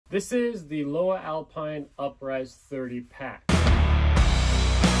This is the Lowe Alpine Uprise 30 pack.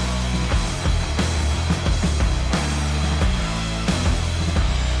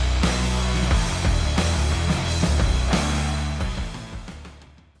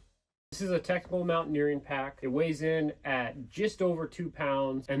 This is a technical mountaineering pack. It weighs in at just over 2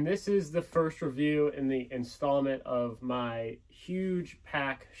 pounds, and this is the first review in the installment of my huge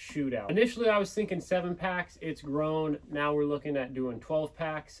pack shootout. Initially I was thinking 7 packs, it's grown. Now we're looking at doing 12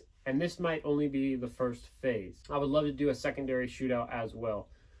 packs, and this might only be the first phase. I would love to do a secondary shootout as well.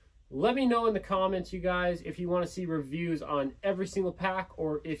 Let me know in the comments, you guys, if you want to see reviews on every single pack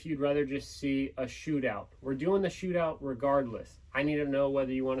or if you'd rather just see a shootout. We're doing the shootout regardless. I need to know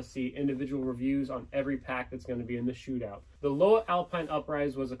whether you want to see individual reviews on every pack that's going to be in the shootout. The Lowe Alpine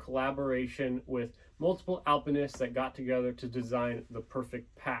Uprise was a collaboration with multiple alpinists that got together to design the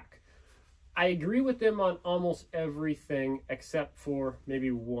perfect pack. I agree with them on almost everything except for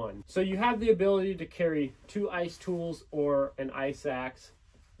maybe one. So you have the ability to carry 2 ice tools or an ice axe.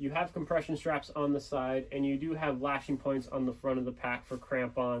 You have compression straps on the side, and you do have lashing points on the front of the pack for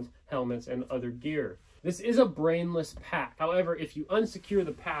crampons, helmets, and other gear. This is a brainless pack. However, if you unsecure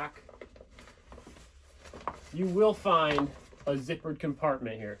the pack, you will find a zippered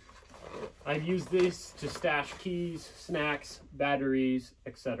compartment here. I've used this to stash keys, snacks, batteries,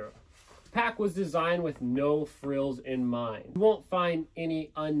 etc. The pack was designed with no frills in mind. You won't find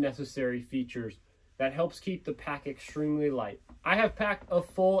any unnecessary features. That helps keep the pack extremely light. I have packed a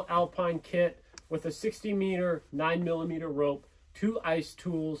full Alpine kit with a 60 meter, 9mm rope, 2 ice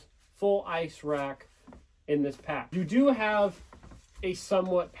tools, full ice rack in this pack. You do have a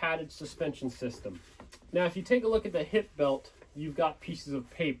somewhat padded suspension system. Now, if you take a look at the hip belt, you've got pieces of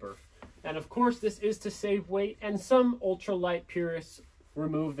paper. And of course, this is to save weight, and some ultralight purists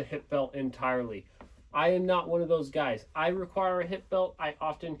remove the hip belt entirely. I am not one of those guys. I require a hip belt. I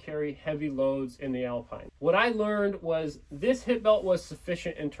often carry heavy loads in the Alpine. What I learned was this hip belt was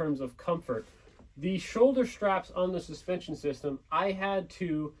sufficient in terms of comfort. The shoulder straps on the suspension system, I had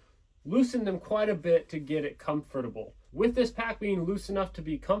to loosen them quite a bit to get it comfortable. With this pack being loose enough to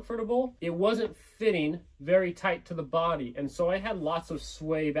be comfortable, it wasn't fitting very tight to the body, and so I had lots of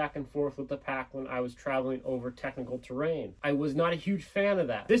sway back and forth with the pack when I was traveling over technical terrain. I was not a huge fan of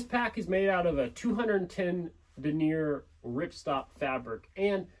that. This pack is made out of a 210 denier ripstop fabric,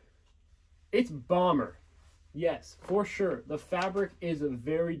 and it's bomber. Yes, for sure. The fabric is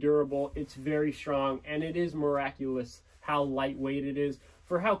very durable, it's very strong, and it is miraculous how lightweight it is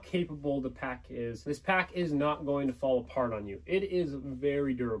for how capable the pack is. This pack is not going to fall apart on you. It is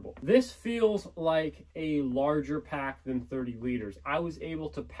very durable. This feels like a larger pack than 30 liters. I was able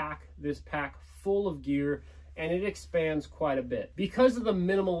to pack this pack full of gear, and it expands quite a bit. Because of the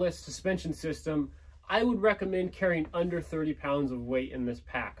minimalist suspension system, I would recommend carrying under 30 pounds of weight in this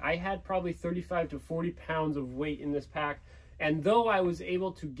pack. I had probably 35 to 40 pounds of weight in this pack, and though I was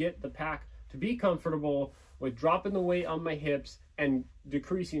able to get the pack to be comfortable with dropping the weight on my hips and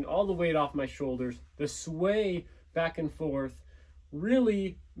decreasing all the weight off my shoulders, the sway back and forth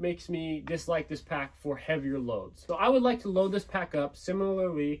really makes me dislike this pack for heavier loads. So I would like to load this pack up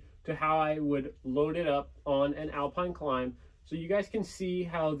similarly to how I would load it up on an Alpine climb, so you guys can see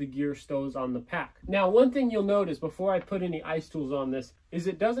how the gear stows on the pack. Now, one thing you'll notice before I put any ice tools on this is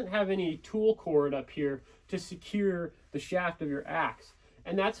it doesn't have any tool cord up here to secure the shaft of your axe,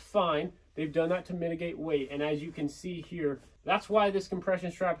 and that's fine. They've done that to mitigate weight, and as you can see here, that's why this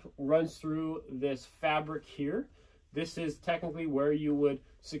compression strap runs through this fabric here. This is technically where you would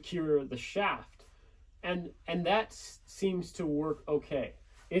secure the shaft, and that seems to work okay.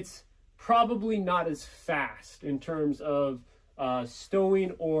 It's probably not as fast in terms of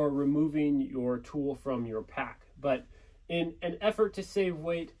stowing or removing your tool from your pack, but in an effort to save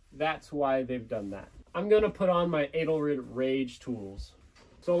weight, that's why they've done that. I'm going to put on my Edelrid Rage tools.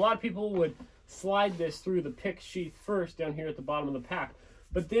 So a lot of people would slide this through the pick sheath first down here at the bottom of the pack,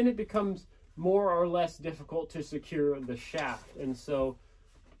 but then it becomes more or less difficult to secure the shaft. And so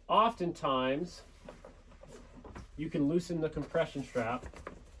oftentimes you can loosen the compression strap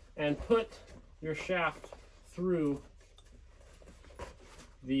and put your shaft through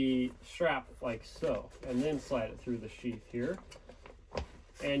the strap like so, and then slide it through the sheath here.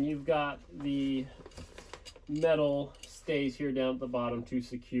 And you've got the metal stays here down at the bottom to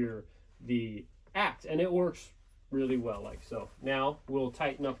secure the axe, and it works really well like so. Now we'll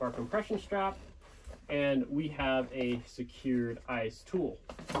tighten up our compression strap, and we have a secured ice tool,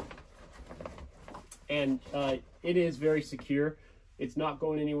 and it is very secure. It's not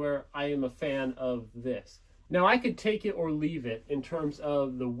going anywhere. I am a fan of this. Now I could take it or leave it in terms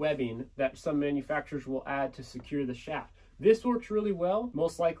of the webbing that some manufacturers will add to secure the shaft. This works really well.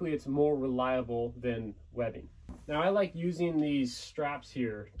 Most likely it's more reliable than webbing. Now I like using these straps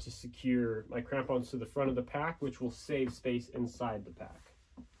here to secure my crampons to the front of the pack, which will save space inside the pack.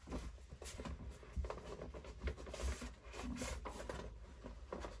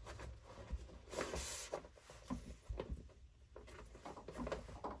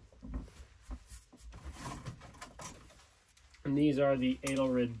 And these are the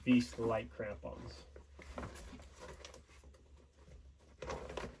Edelrid Beast Light crampons.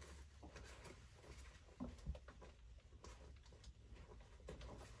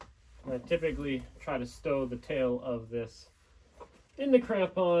 I typically try to stow the tail of this in the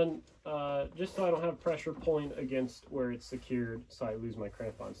crampon just so I don't have pressure pulling against where it's secured so I lose my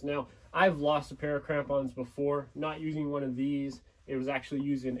crampons. Now, I've lost a pair of crampons before, not using one of these. It was actually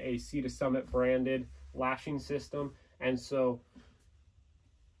using a Sea to Summit branded lashing system, and so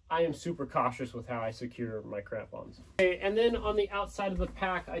I am super cautious with how I secure my crampons. Okay, and then on the outside of the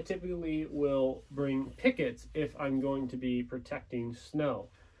pack, I typically will bring pickets if I'm going to be protecting snow.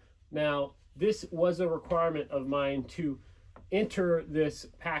 Now, this was a requirement of mine to enter this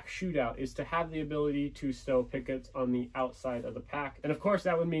pack shootout, is to have the ability to stow pickets on the outside of the pack. And of course,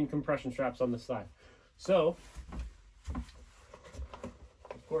 that would mean compression straps on the side. So,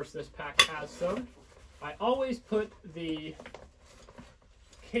 of course, this pack has some. I always put the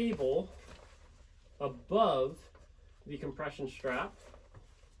cable above the compression strap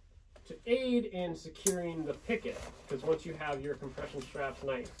to aid in securing the picket, because once you have your compression straps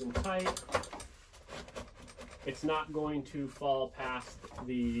nice and tight, it's not going to fall past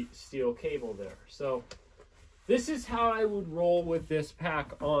the steel cable there. So this is how I would roll with this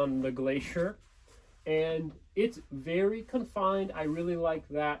pack on the Glacier, and it's very confined. I really like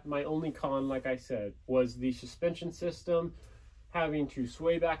that. My only con, like I said, was the suspension system, having to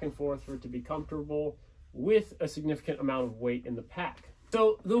sway back and forth for it to be comfortable with a significant amount of weight in the pack.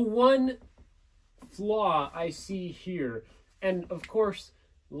 So the one flaw I see here, and of course,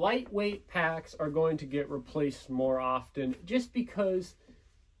 lightweight packs are going to get replaced more often just because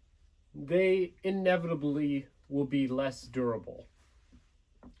they inevitably will be less durable.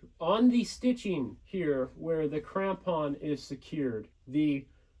 On the stitching here where the crampon is secured, the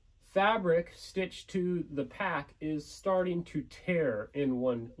fabric stitched to the pack is starting to tear in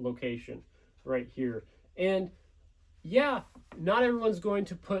one location right here. And yeah, not everyone's going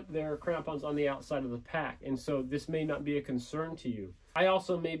to put their crampons on the outside of the pack, and so this may not be a concern to you. I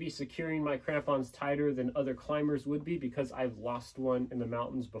also may be securing my crampons tighter than other climbers would be because I've lost one in the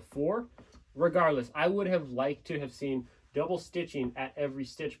mountains before. Regardless, I would have liked to have seen double stitching at every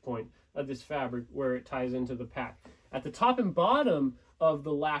stitch point of this fabric where it ties into the pack. At the top and bottom of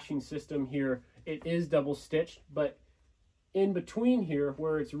the lashing system here, it is double stitched, but in between here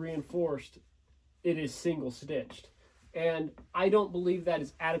where it's reinforced, it is single stitched. And I don't believe that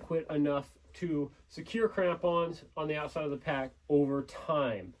is adequate enough to secure crampons on the outside of the pack over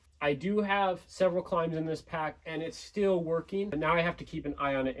time. I do have several climbs in this pack and it's still working, but now I have to keep an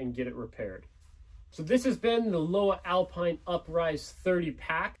eye on it and get it repaired. So this has been the Lowe Alpine Uprise 30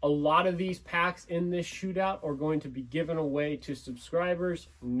 pack. A lot of these packs in this shootout are going to be given away to subscribers.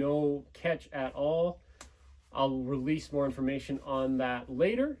 No catch at all. I'll release more information on that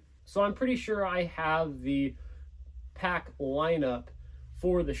later. So I'm pretty sure I have the pack lineup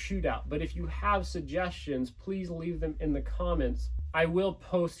for the shootout, but if you have suggestions, please leave them in the comments. I will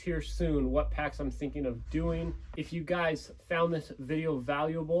post here soon what packs I'm thinking of doing. If you guys found this video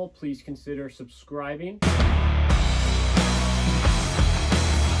valuable, please consider subscribing.